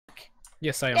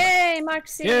Yes, I am. Yay,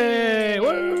 Markze! Yay!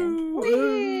 Woo!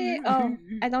 Whee! Oh,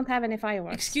 I don't have any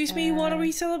fireworks. Excuse me, what are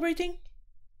we celebrating?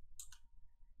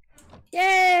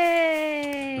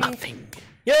 Yay! Nothing.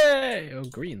 Yay! Oh,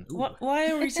 green. Ooh.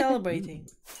 Why are we celebrating?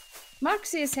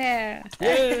 Markze is here.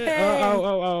 Yay!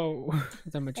 Oh.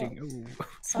 Damaging. Ooh.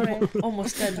 Sorry.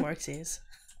 Almost dead, Markze is.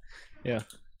 Yeah.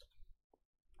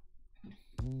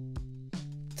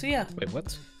 So yeah. Wait,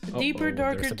 what? A deeper,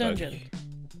 darker there's a dungeon.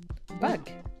 Bug.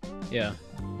 Yeah.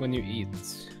 When you eat,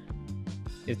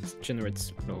 it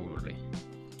generates slowly.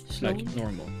 Slowly? Like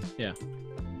normal. Yeah.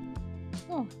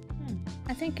 Oh,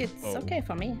 I think it's okay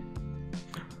for me.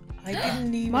 I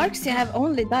didn't even... Markze have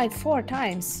only died 4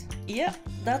 times. Yeah,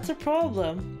 that's a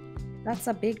problem. That's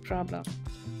a big problem.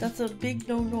 That's a big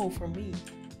no-no for me.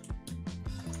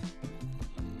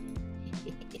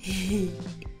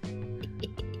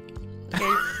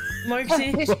 Okay,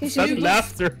 Markze, What's that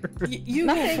laughter? you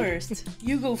go first.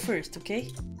 You go first, okay?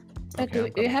 But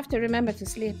Okay, you have to remember to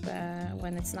sleep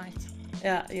when it's night.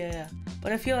 Yeah.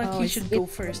 But I feel like he should go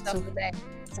first,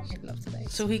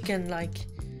 so he can like,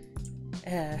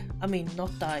 I mean,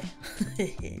 not die.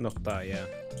 Not die, yeah,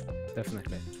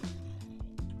 definitely.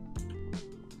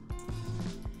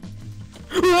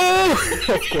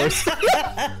 Of course.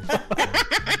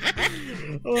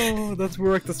 Oh, that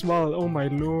worked as well. Oh my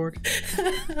lord.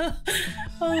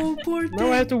 Oh, poor thing.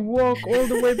 Now I have to walk all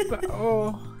the way back.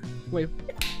 Oh, wait.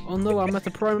 Oh no, I'm at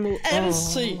the primal.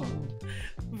 MC. Oh.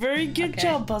 Very good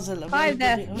job, Persille. By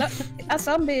the look, a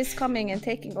zombie is coming and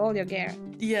taking all your gear.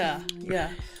 Yeah.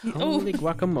 Holy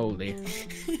guacamole.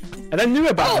 And I knew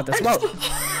about that as well.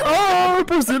 Oh,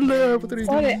 Persille! What are you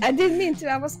Sorry, doing? I didn't mean to.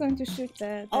 I was going to shoot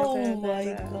the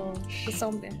gosh.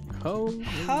 zombie. Holy.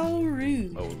 How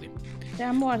rude. Holy. There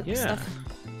are more Yeah. stuff.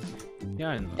 Yeah,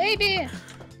 I know. Baby!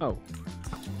 Oh,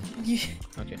 Yeah.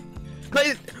 okay. No,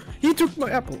 he took my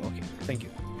apple. Okay, thank you.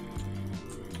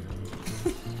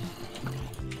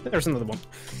 There's another one.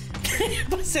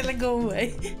 Persille, go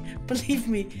away. Believe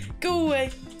me, go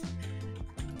away.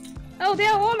 Oh, they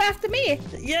are all after me!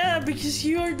 Yeah, because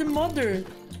you are the mother.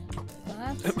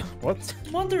 What? What?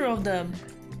 Mother of them.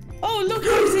 Oh, look,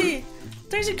 Markze!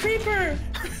 There's a creeper!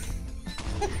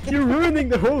 You're ruining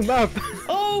the whole map!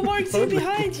 Oh, Markze,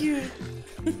 behind you!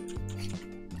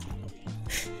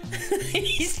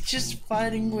 He's just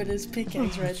fighting with his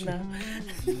pickaxe right now.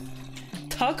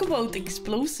 Talk about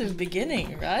explosive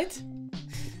beginning, right?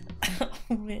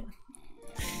 Oh man.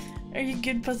 Are you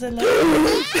good, Persille?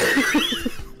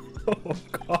 Oh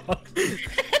god.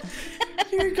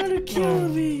 You're gonna kill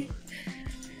me!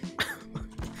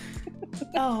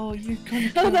 Oh, you're gonna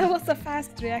kill Oh, me. that was a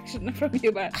fast reaction from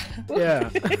you, but... Yeah.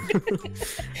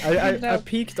 I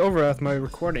peeked over at my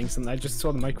recordings and I just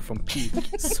saw the microphone peak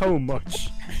so much.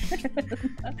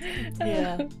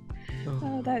 Yeah.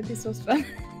 Oh, this was fun.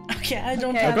 Okay, I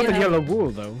don't Okay, I have got a enough. yellow wool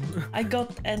though. I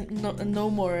got no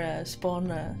more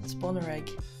spawner egg.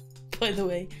 By the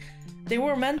way, they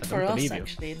were meant for us believe you.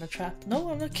 actually in the trap. No,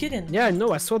 I'm not kidding. Yeah, I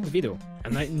know, I saw the video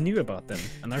and I knew about them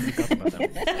and I forgot about them.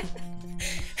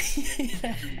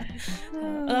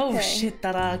 Oh Okay. shit,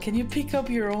 Tara! Can you pick up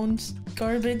your own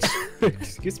garbage?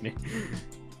 Excuse me.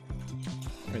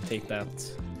 I'm gonna take that.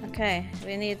 Okay,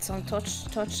 we need some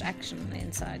touch action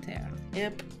inside here.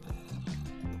 Yep.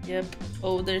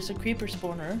 Oh, there's a creeper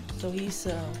spawner, so he's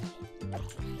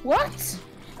What?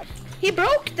 He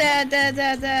broke the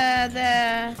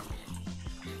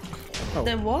Oh.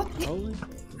 the what? Holy.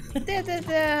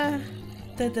 The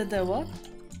what?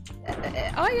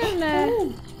 Iron.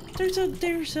 Oh, there's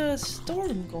a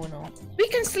storm going on. We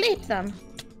can sleep them.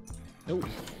 Oh,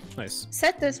 nice.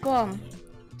 Set the spawn.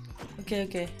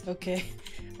 Okay.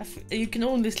 You can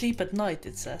only sleep at night,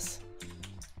 it says.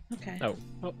 Okay. Oh.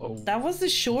 Uh-oh. That was the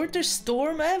shortest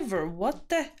storm ever. What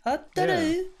the heck?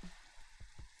 Yeah.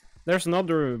 There's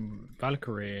another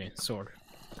Valkyrie sword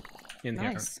in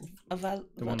Nice. here.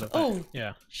 The one that oh,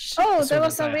 yeah. Oh, The there sword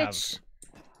was that a I have. witch.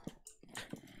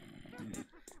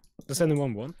 Does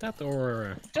anyone want that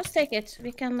or? Just take it.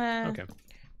 We can. Okay.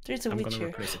 there's a I'm witch gonna here.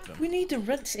 replace it then. We need the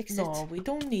red. Exit. No, we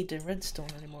don't need the redstone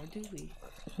anymore, do we?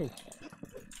 Oh.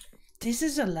 This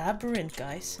is a labyrinth,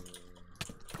 guys.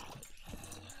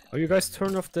 Oh, you guys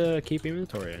turn off the keep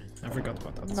inventory. I forgot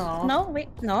about that. No. No, wait,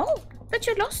 no. But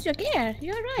you lost your gear.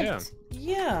 You're right. Yeah.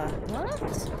 Yeah.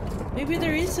 What? Maybe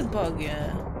there is a bug.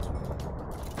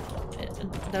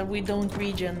 That we don't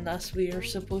regen as we are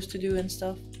supposed to do and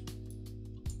stuff.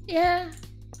 Yeah.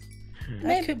 That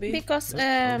Maybe could be. because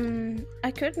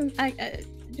I couldn't.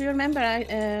 Do you remember?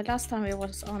 Last time we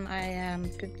was on, I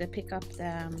could pick up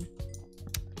the.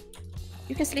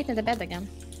 You can sleep in the bed again.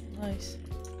 Nice.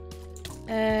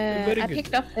 I good.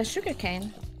 picked up the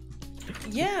sugarcane.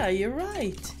 Yeah, you're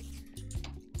right.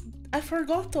 I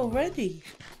forgot already.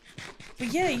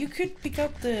 But yeah, you could pick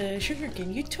up the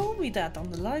sugarcane. You told me that on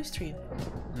the live stream.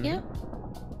 Yeah.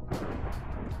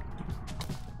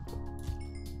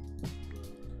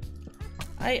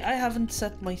 I haven't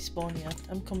set my spawn yet.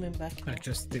 I'm coming back now. I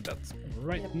just did that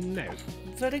right now.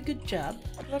 Very good job.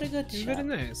 Very good job. Very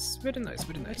nice. Very nice.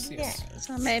 Very nice. Yes.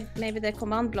 So maybe the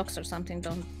command blocks or something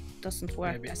doesn't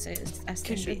work Maybe. as they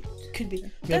Could should. be. Could be.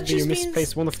 That Maybe you just means...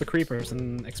 misplaced one of the creepers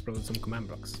and exploded some command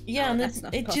blocks. Yeah, and That's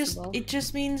not it possible.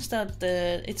 just means that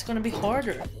it's gonna be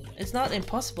harder. It's not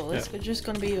impossible. It's just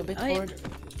gonna be a bit harder.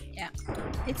 Yeah,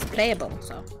 it's playable.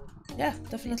 So Yeah,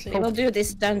 definitely. we will do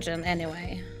this dungeon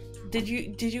anyway. Did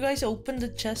you guys open the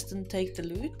chest and take the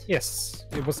loot? Yes,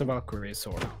 it was a Valkyrie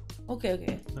sword.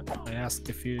 Okay. I asked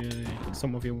if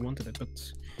some of you wanted it,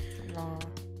 but No.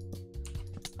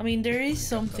 I mean, there is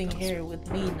something here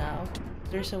with me now.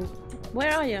 There's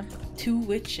Where are you? 2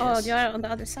 witches. Oh, you are on the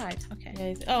other side.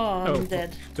 Okay. Yeah, I'm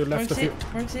dead. to the left of Markze, you.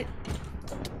 Markze.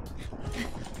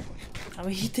 I'm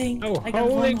eating. Oh, I got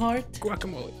holy 1 heart.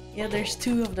 guacamole. Yeah, there's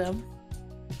 2 of them.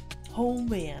 Oh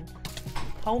man.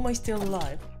 How am I still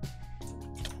alive?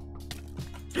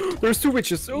 There's 2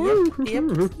 witches.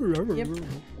 Yep.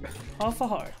 Half a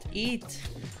heart. Eat.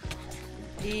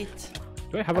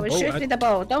 Do I have I a will bow? shoot with the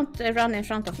bow. Don't run in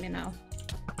front of me now.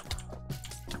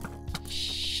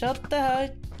 Shut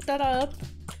that up.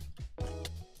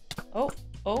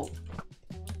 Oh.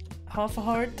 Half a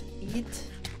heart. Eat.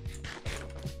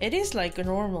 It is like a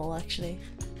normal actually.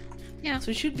 Yeah.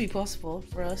 So it should be possible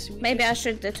for us. Maybe I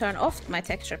should turn off my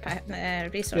texture pack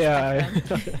resource Yeah,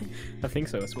 pack then. I think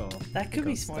so as well. That could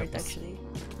be because smart that was- actually.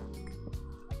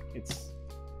 It's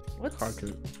What's hard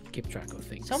to keep track of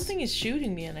things. something is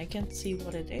shooting me and I can't see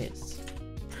what it is.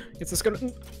 It's a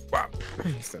skeleton. Wow.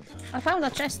 I found a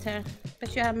chest here,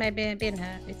 but you have maybe been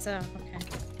here. It's okay.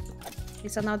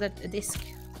 It's another disc.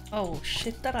 Oh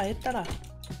shit! Tada.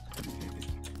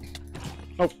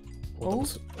 Oh. Oh,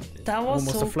 that was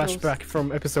almost so a flashback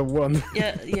from episode 1.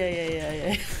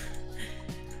 Yeah.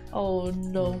 Oh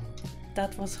no,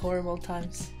 that was horrible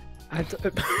times.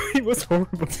 It was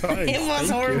horrible times. It was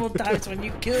Thank horrible you. times when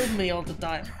you killed me all the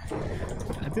time.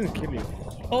 I didn't kill you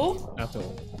Oh at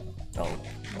all. no,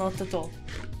 not at all.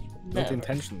 Not Never.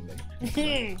 intentionally.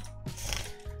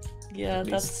 Yeah, At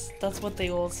that's what they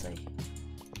all say.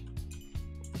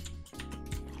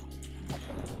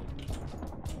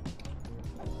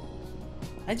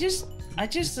 I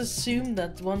just assume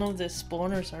that one of the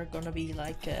spawners are gonna be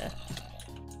like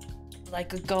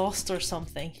a ghost or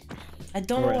something. I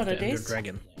don't know what it is.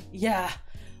 Dragon. Yeah.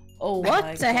 Oh What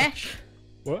my the heck? gosh.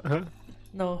 What? Huh?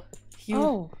 No.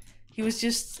 He was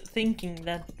just thinking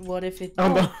that what if it.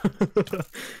 Oh no.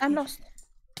 I'm lost.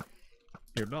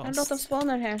 You're A lost. lot of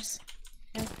spawner hairs.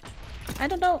 Yeah. I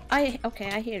don't know.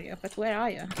 Okay, I hear you, but where are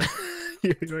you?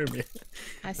 You hear me.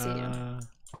 I see you.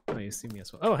 Oh, you see me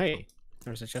as well. Oh, hey.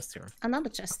 There's a chest here. Another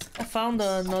chest. I found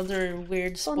another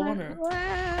weird spawner.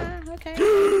 Wow, okay.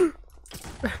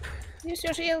 Use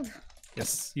your shield.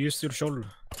 Yes, use your shoulder.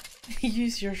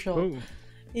 Use your shovel. Oh,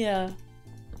 Yeah.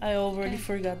 I already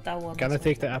forgot that one. can I as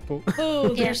take the apple? well.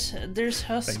 Oh, Yeah. there's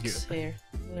husks you. here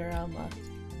where I'm at.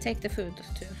 Take the food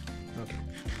too. Okay.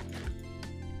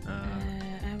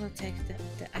 I will take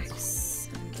the axe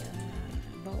and the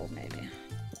bow maybe.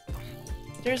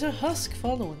 There's a husk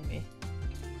following me.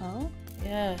 Oh?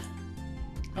 Yeah.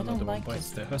 I Another don't one like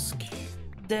bites it. the husk.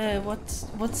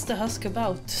 What's the husk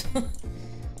about?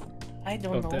 I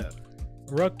don't know. The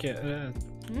rock.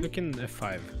 Look in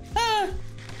F5. Ah!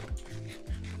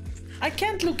 I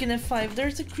can't look in F5.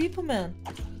 There's a creeper man.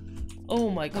 Oh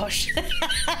my gosh.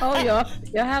 Oh,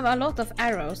 you have a lot of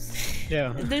arrows.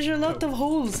 Yeah. There's a lot of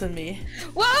holes in me.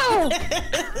 Whoa!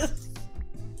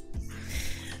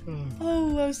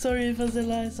 Oh, I'm sorry,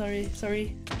 Persille.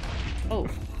 Sorry. Oh.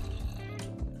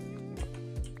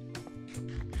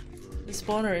 The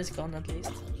spawner is gone at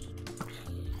least.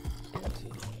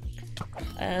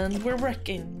 And we're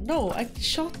wrecking. No, I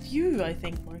shot you, I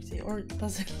think, Markze. Or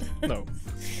does it? No.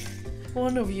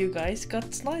 One of you guys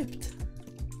got sniped.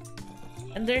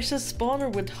 And there's a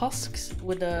spawner with husks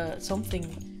with something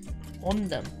on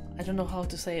them. I don't know how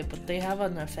to say it, but they have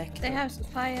an effect. They have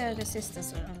fire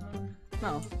resistance or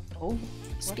no, Oh,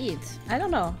 speed. I don't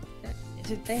know.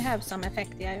 is it? They have some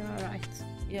effect, yeah, you are right.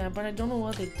 Yeah, but I don't know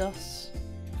what it does.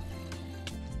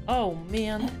 Oh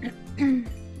man.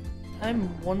 I'm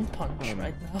one punch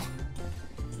right now.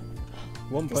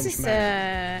 One This punch is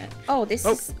man. this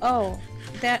Oh. is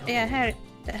yeah, here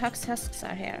the husks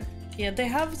are here. Yeah, they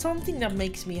have something that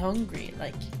makes me hungry.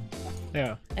 Like,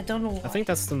 Yeah. I don't know why. I think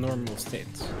that's the normal state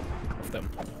of them.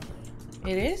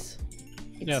 It is?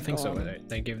 Yeah, I think so. gone.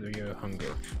 They give you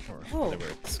hunger, or Oh. whatever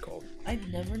it's called. I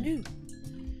never knew.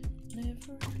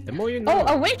 Never. The more you know.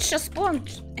 Oh, a witch just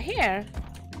spawned here.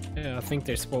 Yeah, I think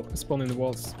they're spawning the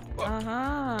walls.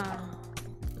 Aha.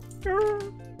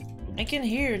 I can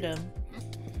hear them.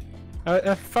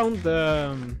 I found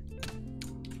the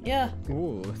Yeah,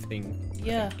 wool thing.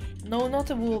 yeah. No, not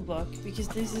a wool block, because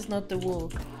this is not the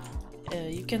wool.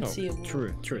 You can Oh, see a wool.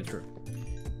 true.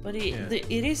 But Yeah,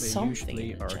 it is They something.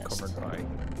 usually in the are chest. covered by.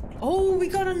 Oh, we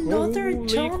got another Holy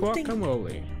enchanting.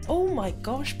 guacamole! Oh my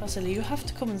gosh, Persille, you have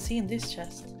to come and see in this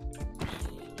chest.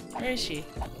 Where is she?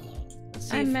 Let's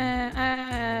see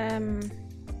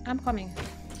I'm coming.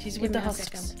 she's give with the me a husks.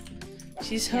 second.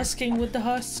 She's Yeah. husking with the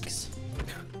husks.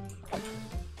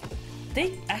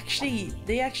 They actually.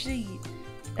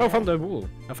 Oh, I found the wool.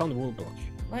 I found the wool block.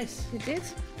 Nice. You did?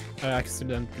 I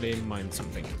accidentally mined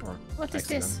something, or What is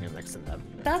this? accidentally.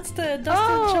 That's the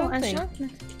Oh, enchanting.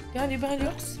 enchantment. Behind you.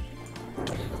 Oops.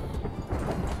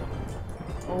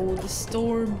 Oh, the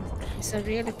storm. It's a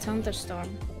really thunderstorm.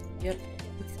 Yep.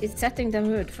 It's setting the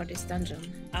mood for this dungeon.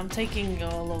 I'm taking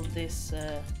all of this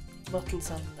bottles,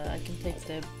 and I can take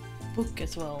the book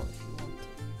as well if you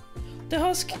want. The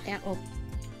husk. Yeah. Oh.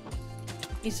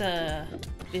 He's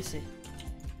busy.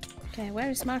 Okay, where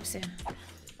is Markze?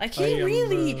 I can't am,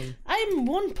 really. I'm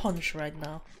one punch right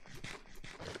now.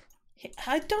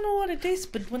 I don't know what it is,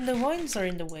 but when the vines are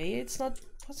in the way, it's not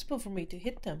possible for me to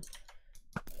hit them.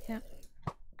 Yeah.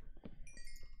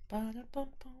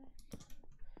 Ba-da-bum-bum.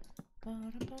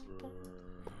 Ba-da-bum-bum.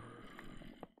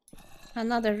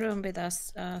 Another room with a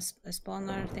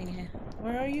spawner thingy.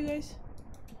 Where are you guys?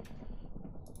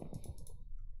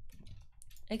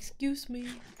 Excuse me.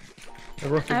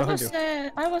 I'm working behind you.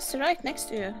 I was right next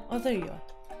to you. Oh, there you are.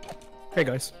 Hey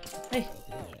guys. Hey.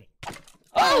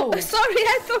 Oh, sorry,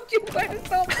 I thought you were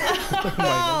so.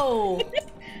 Oh!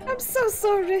 I'm so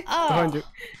sorry. Behind you.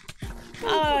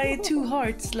 I 2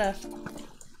 hearts left.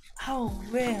 Oh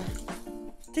man,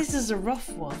 this is a rough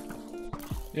one.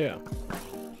 Yeah.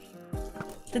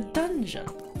 The dungeon.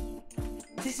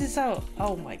 This is how.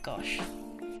 Oh my gosh.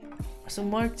 So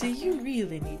Markze, you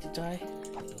really need to die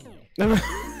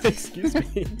Excuse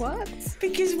me. What?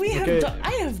 because we have. Okay.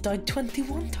 I have died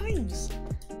 21 times.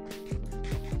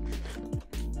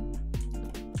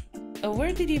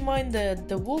 Where did you mine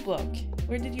the wool block?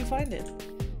 Where did you find it?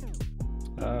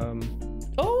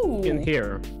 Oh, In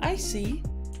here. I see.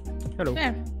 Hello.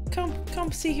 Where?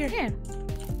 Come see here. Here.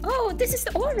 Oh, this is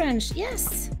the orange.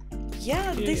 Yes.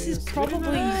 Yeah, this is Yes, very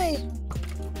probably. Right.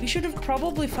 We should have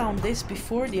probably found this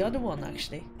before the other one,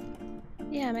 actually.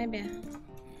 Yeah, maybe.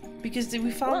 Because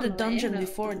we found the Well, dungeon yeah.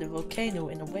 before the volcano,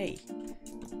 in a way.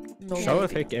 No, Shall I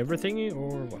maybe. take everything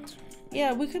or what?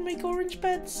 Yeah, we can make orange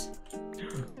beds.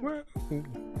 Well,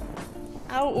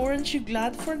 How orange, you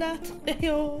glad for that?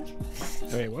 Yo.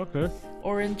 wait, what? Huh?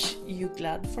 Orange, you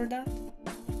glad for that?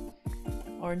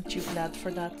 Aren't you glad for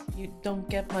that? You don't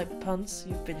get my puns?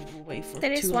 You've been away for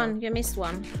There is too one. long. You missed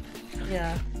one.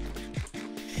 Yeah.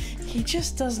 He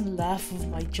just doesn't laugh with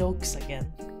my jokes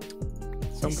again.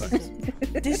 Sometimes.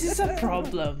 This is a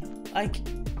problem. Like,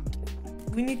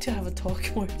 we need to have a talk,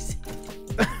 Markze.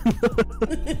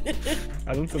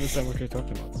 I don't understand what you're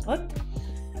talking about. What?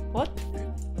 What?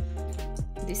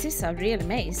 This is a real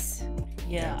maze.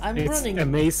 Yeah, I'm It's running.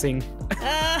 amazing.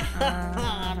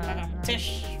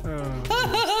 Tish.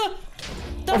 Uh,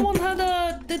 That one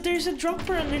had there's a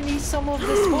dropper underneath some of the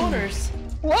spawners.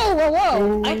 Whoa, whoa,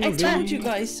 whoa! I told you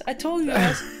guys.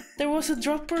 There was a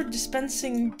dropper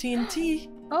dispensing TNT.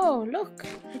 Oh, look!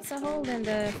 It's a hole in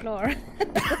the floor.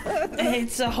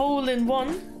 It's a hole in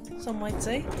one, some might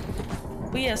say.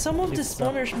 But yeah, some of the It's a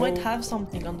spawners might hole. have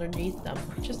something underneath them,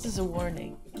 just as a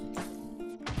warning.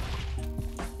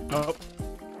 oh,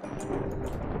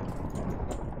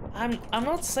 I'm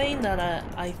not saying that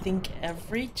I think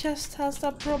every chest has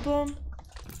that problem.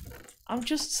 I'm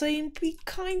just saying be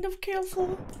kind of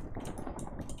careful.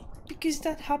 Because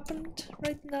that happened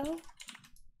right now.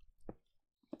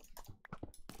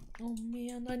 Oh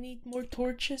man, I need more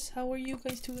torches. How are you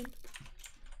guys doing?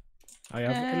 I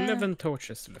have 11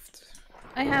 torches left.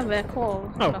 I have a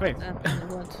coal Oh, locked wait. up in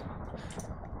the wood.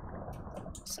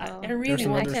 So I There's really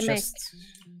want another can make- chest.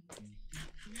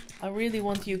 I really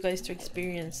want you guys to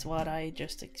experience what I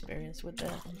just experienced with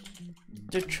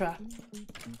the trap.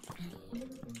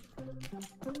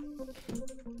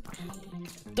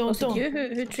 was it Don't. you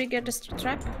who triggered the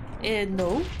trap?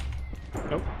 No.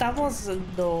 Nope. That was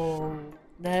no.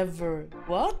 Never.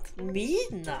 What? Me?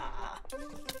 Nah.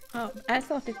 Oh, I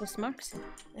thought it was Markze.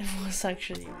 It was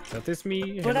actually. That is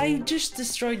me. But hello. I just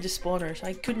destroyed the spawners.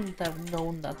 I couldn't have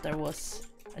known that there was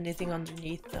anything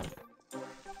underneath them.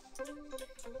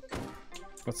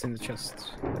 What's in the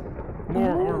chest?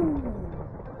 More armor.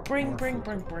 Bring.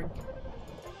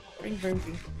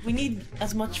 We need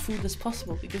as much food as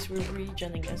possible because we're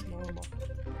regenning as normal.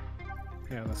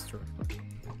 Yeah, that's true.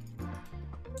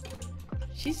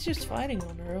 She's just fighting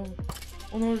on her own.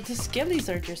 Oh no, the skellies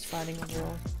are just fighting on their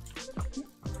own.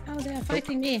 Oh, they are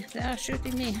fighting me. They are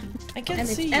shooting me. I can't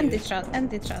see you. And each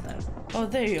other. Oh,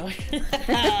 there you are.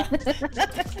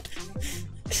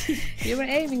 You were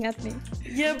aiming at me.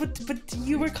 Yeah, but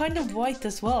you were kind of white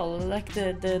as well, like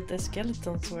the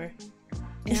skeletons were.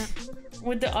 Yeah.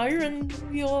 With the iron,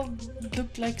 we all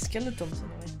look like skeletons in a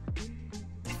way.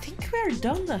 I think we're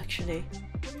done actually.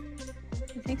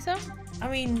 You think so? I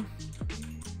mean,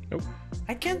 Nope.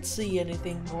 I can't see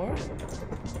anything more.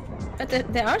 But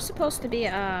there are supposed to be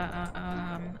emerald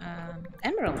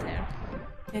here.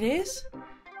 It is?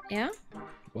 Yeah.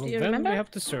 Well, Do you then remember? we have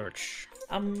to search.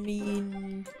 I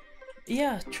mean,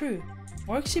 yeah, true.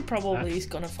 Markze probably is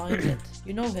gonna find it.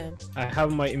 You know him. I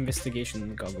have my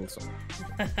investigation goggles on.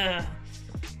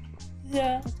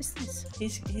 Yeah, What is this?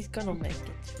 he's gonna make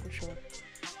it for sure.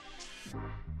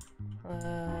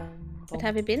 But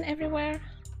have you been everywhere?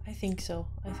 I think so.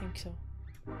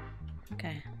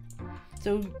 Okay.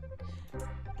 So,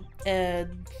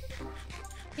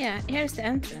 Yeah, here's the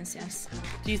entrance, yes.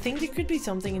 do you think there could be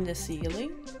something in the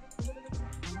ceiling?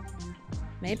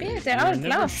 Maybe there We're are never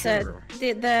glass. sure.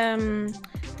 The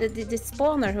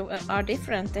spawner who are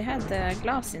different. They had the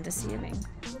glass in the ceiling.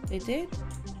 They did?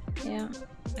 Yeah,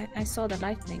 I saw the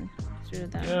lightning through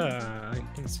the Yeah, I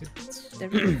can see it. the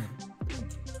roof.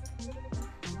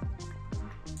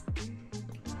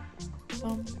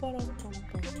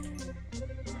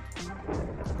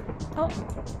 Oh,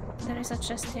 there is a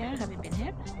chest here. Have you been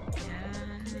here? Yeah.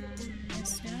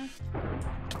 Yes, yeah.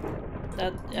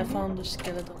 That I found the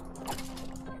skeleton.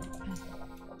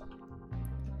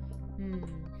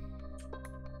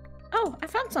 Oh, I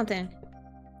found something.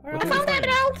 Where I What are did found the you find?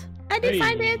 emerald. I did Hey.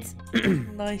 find it. we?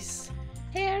 Nice.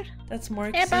 Here, That's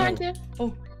Markze. here behind you.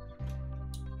 Oh.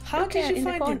 How Look did here, you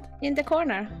find it? in the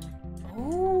corner.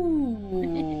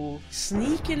 Oh,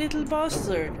 sneaky little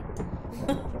bastard.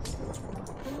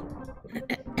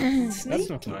 That's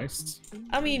not Sneaky. nice.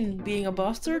 I mean, being a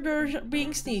bastard or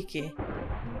being sneaky?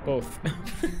 Both.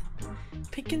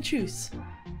 Pick and choose.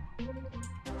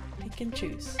 Pick and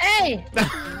choose. Hey!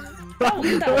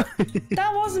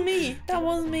 That wasn't me. That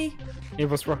wasn't me. It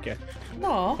was Rocket.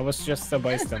 No. I was just a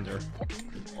bystander.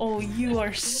 Oh, you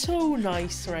are so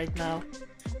nice right now.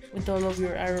 With all of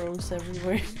your arrows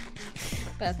everywhere.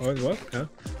 But What? Huh?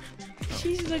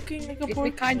 She's looking like a we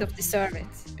pork. kind of deserve it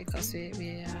because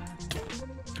we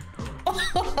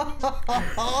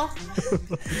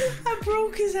I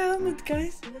broke his helmet,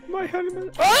 guys. My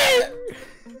helmet!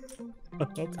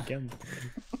 Not again.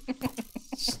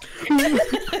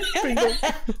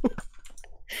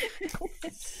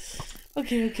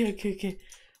 Okay.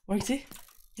 Markze,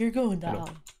 you're going down.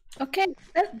 Okay,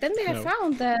 then we have No.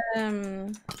 found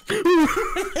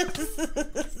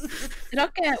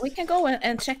okay, we can go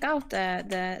and check out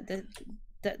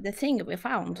the thing we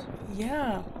found.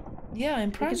 Yeah, in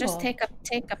We can just Primal.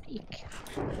 take a peek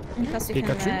because you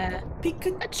Pikachu? can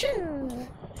Pikachu.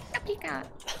 Pika.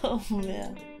 Oh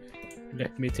man.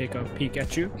 Let me take a peek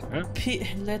at you. Huh?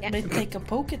 Let me take a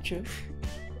Pikachu.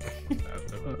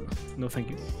 No, thank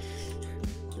you.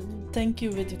 Thank you,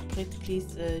 with it,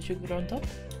 please, sugar on top.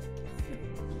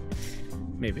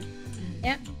 Maybe.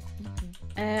 Yeah.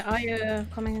 Are you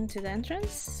coming into the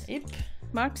entrance? Yep.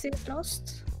 Markze is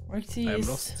lost. Markze I am is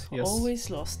lost, yes. always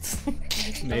lost.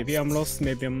 Maybe I'm lost,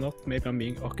 maybe I'm not. Maybe I'm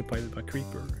being occupied by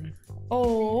creeper.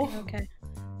 Oh, Okay.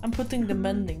 I'm putting the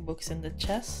mending books in the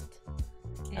chest.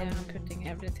 Yeah, I'm putting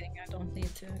everything I don't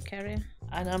need to carry.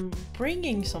 And I'm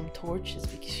bringing some torches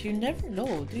because you never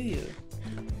know, do you?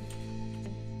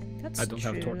 That's I don't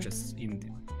have true. torches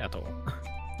at all.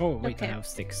 Oh, wait, Okay. I have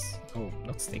sticks. Oh,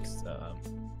 not sticks.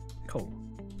 Coal.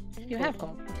 You have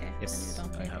coal. Okay. Yes, then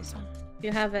you don't I need have. this one.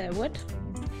 You have wood.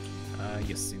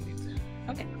 Yes, indeed.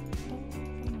 Okay.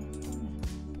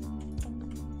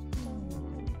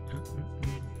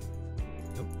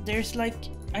 There's like,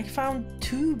 I found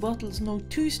two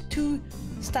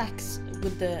stacks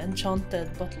with the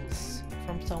enchanted bottles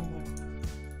from somewhere.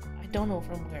 I don't know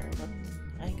from where, but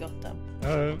I got them.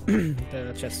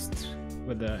 The chest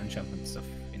with the enchantment stuff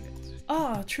in it.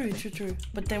 Ah, true.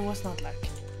 But there was not like,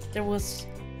 there was,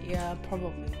 yeah,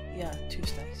 probably, yeah, 2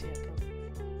 stacks, yeah, probably.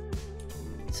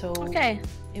 So Okay.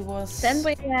 it was. Then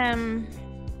we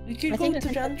could I go think to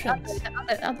we the take entrance.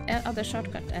 the other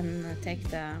shortcut and take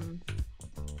the.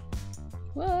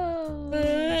 Whoa!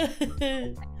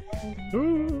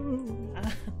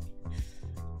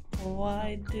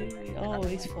 Why do we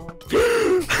always fall?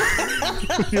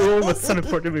 You almost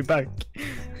teleported me back.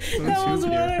 That was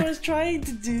what I was trying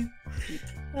to do.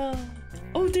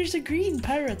 Oh, there's a green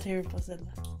parrot here, Persille.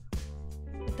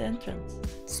 At the entrance.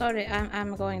 Sorry,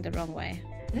 I'm going the wrong way.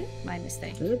 My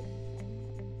mistake.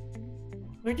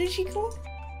 Where did she go?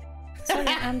 Sorry,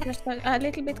 I'm just a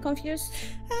little bit confused.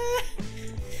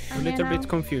 A little bit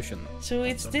confusion. So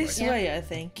it's this way, I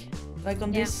think. Like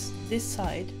on this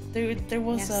side. There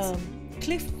was a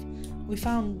cliff. We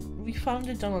found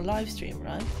it on a live stream,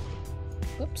 right?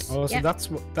 Oops. Oh, so that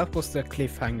was the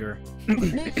cliffhanger.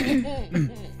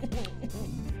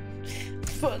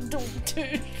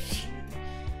 Badumtusch.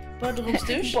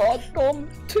 Badumtusch?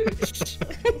 Badumtusch.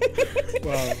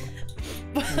 Wow.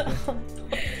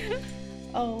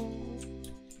 Oh.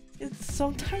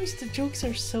 Sometimes the jokes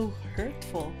are so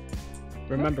hurtful.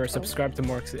 Remember, subscribe to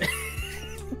Markze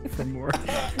for more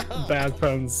bad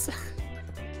puns.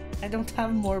 I don't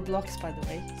have more blocks, by the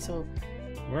way, so...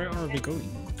 Where are we going?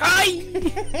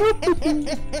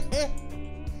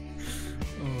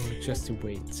 Oh, just you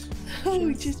wait.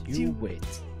 Oh, just you wait.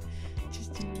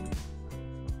 Just you wait.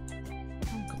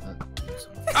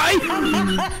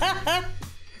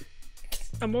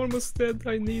 I'm almost dead.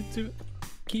 I need to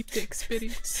keep the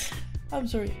experience. I'm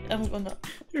sorry, I'm gonna...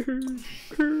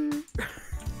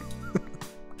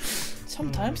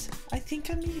 Sometimes I think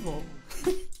I'm evil.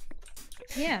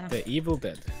 Yeah. The Evil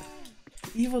Dead.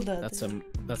 Evil Dead. That's a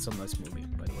nice movie,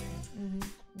 by the way.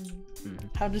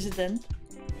 How does it end?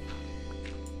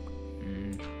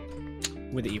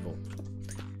 With evil.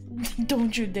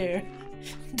 Don't you dare.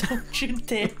 Don't you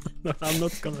dare. No, I'm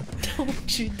not gonna.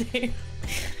 Don't you dare.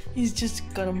 He's just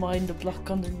gonna mine the block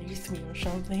underneath me or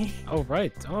something. Oh,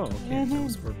 right. Oh, okay.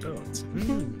 Those were built.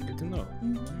 Good to know.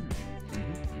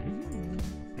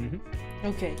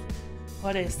 Okay.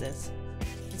 What is this?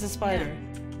 It's a spider. Yeah.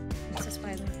 It's a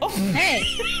spider. Oh! Hey!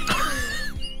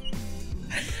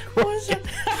 How was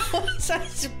I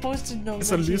supposed to know?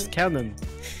 It's a loose cannon.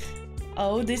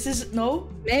 Oh, this is... No?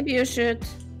 Maybe you should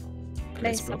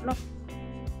place a block. block.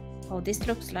 Oh, this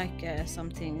looks like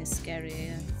something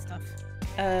scary and stuff.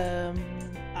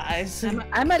 I see.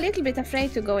 I'm a little bit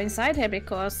afraid to go inside here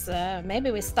because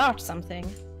maybe we start something.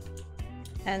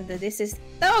 And this is...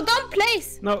 No, don't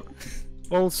place! No.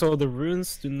 Also, the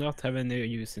runes do not have any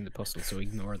use in the puzzle, so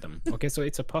ignore them. Okay, so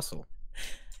it's a puzzle.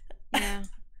 Yeah.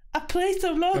 I placed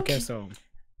a block! Okay, so...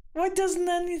 Why doesn't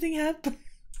anything happen?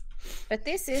 But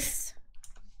this is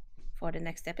for the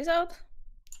next episode.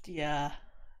 Yeah.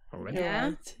 Already?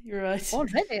 You're right.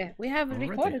 Already? We have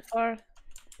recorded for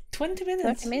 20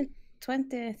 minutes. 30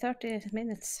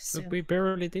 minutes soon. But we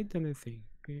barely did anything.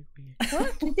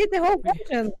 What? We did the whole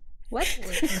version. What?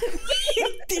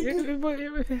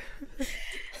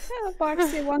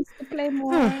 Markze wants to play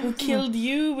more. We killed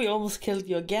you, we almost killed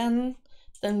you again.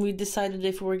 Then we decided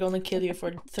if we were gonna kill you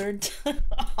for the third time.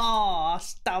 Oh,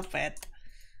 stop it.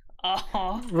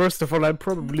 Oh. Worst of all, I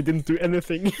probably didn't do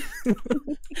anything.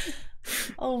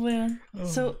 Oh man. Oh.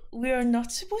 So we are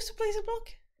not supposed to place a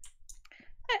block?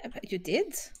 But you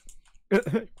did.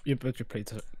 Yeah, but you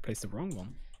placed the wrong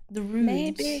one. The runes.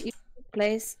 Maybe you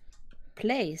place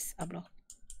a block.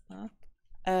 What?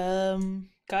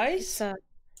 Guys?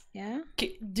 Yeah?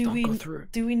 Do we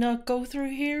not go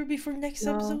through here before next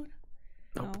episode?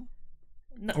 Nope.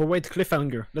 No. Or wait,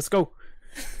 cliffhanger. Let's go.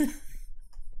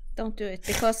 Don't do it,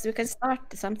 because you can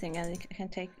start something and it can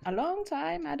take a long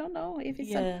time. I don't know if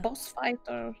it's a boss fight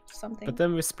or something. But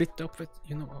then we split up with,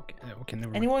 okay, never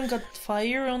mind. Anyone got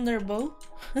fire on their bow?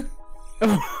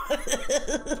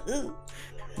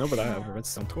 No, but I have a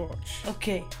redstone torch.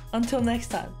 Okay, until next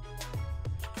time.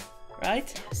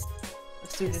 Right? Yes.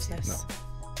 Let's do this next. No.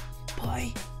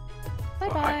 Bye. Bye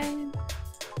bye.